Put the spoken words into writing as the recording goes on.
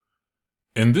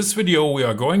In this video, we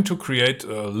are going to create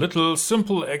a little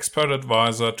simple expert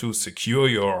advisor to secure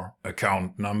your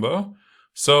account number,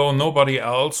 so nobody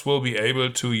else will be able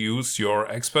to use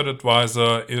your expert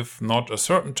advisor if not a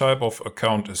certain type of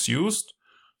account is used.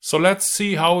 So let's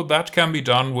see how that can be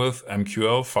done with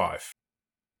MQL5.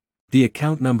 The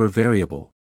account number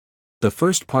variable. The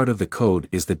first part of the code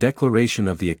is the declaration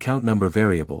of the account number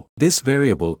variable. This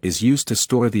variable is used to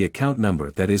store the account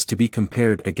number that is to be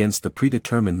compared against the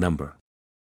predetermined number.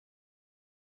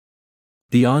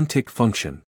 The onTick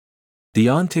function. The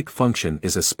onTick function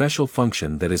is a special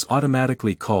function that is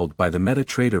automatically called by the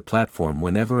MetaTrader platform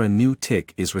whenever a new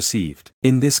tick is received.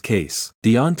 In this case,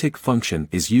 the onTick function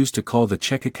is used to call the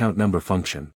checkAccountNumber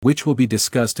function, which will be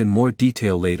discussed in more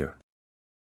detail later.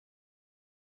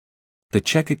 The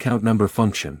checkAccountNumber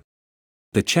function.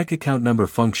 The checkAccountNumber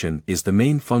function is the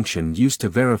main function used to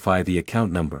verify the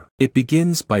account number. It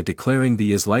begins by declaring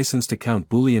the isLicensedAccount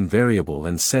Boolean variable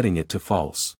and setting it to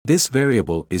false. This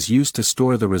variable is used to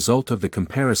store the result of the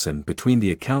comparison between the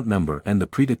account number and the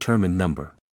predetermined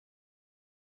number.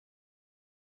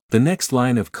 The next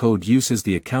line of code uses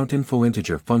the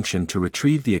accountInfoInteger function to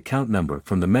retrieve the account number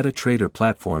from the MetaTrader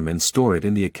platform and store it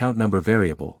in the account number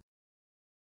variable.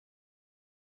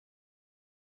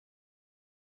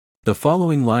 The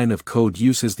following line of code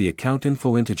uses the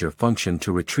accountInfoInteger function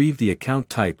to retrieve the account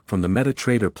type from the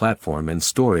MetaTrader platform and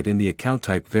store it in the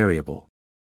accountType variable.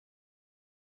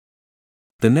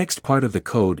 The next part of the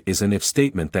code is an if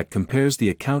statement that compares the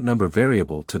account number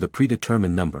variable to the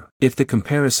predetermined number. If the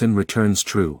comparison returns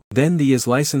true, then the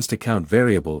isLicensedAccount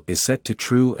variable is set to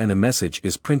true and a message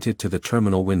is printed to the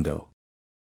terminal window.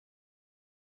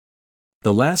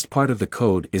 The last part of the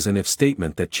code is an if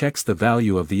statement that checks the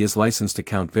value of the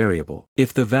isLicensedAccount variable.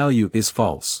 If the value is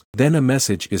false, then a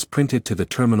message is printed to the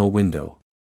terminal window.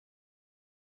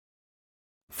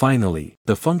 Finally,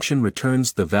 the function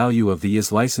returns the value of the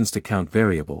isLicensedAccount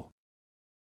variable.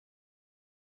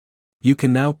 You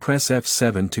can now press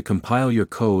F7 to compile your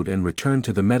code and return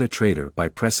to the MetaTrader by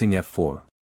pressing F4.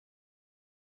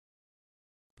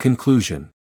 Conclusion.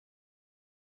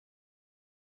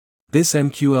 This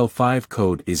MQL5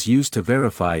 code is used to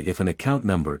verify if an account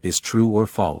number is true or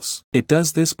false. It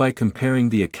does this by comparing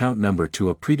the account number to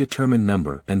a predetermined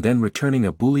number and then returning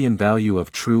a Boolean value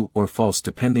of true or false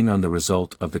depending on the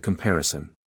result of the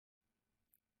comparison.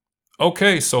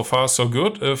 Okay, so far so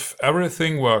good. If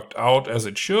everything worked out as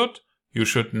it should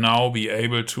now be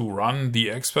able to run the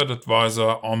expert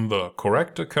advisor on the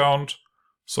correct account.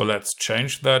 So let's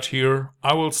change that here.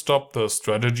 I will stop the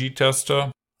strategy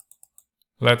tester.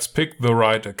 Let's pick the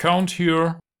right account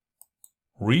here,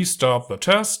 restart the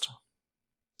test,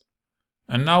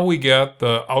 and now we get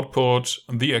the output,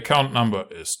 the account number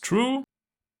is true.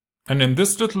 And in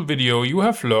this little video you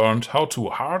have learned how to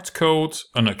hard code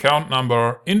an account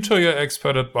number into your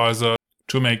expert advisor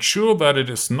to make sure that it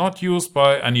is not used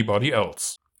by anybody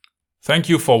else. Thank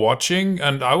you for watching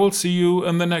and I will see you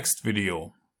in the next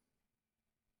video.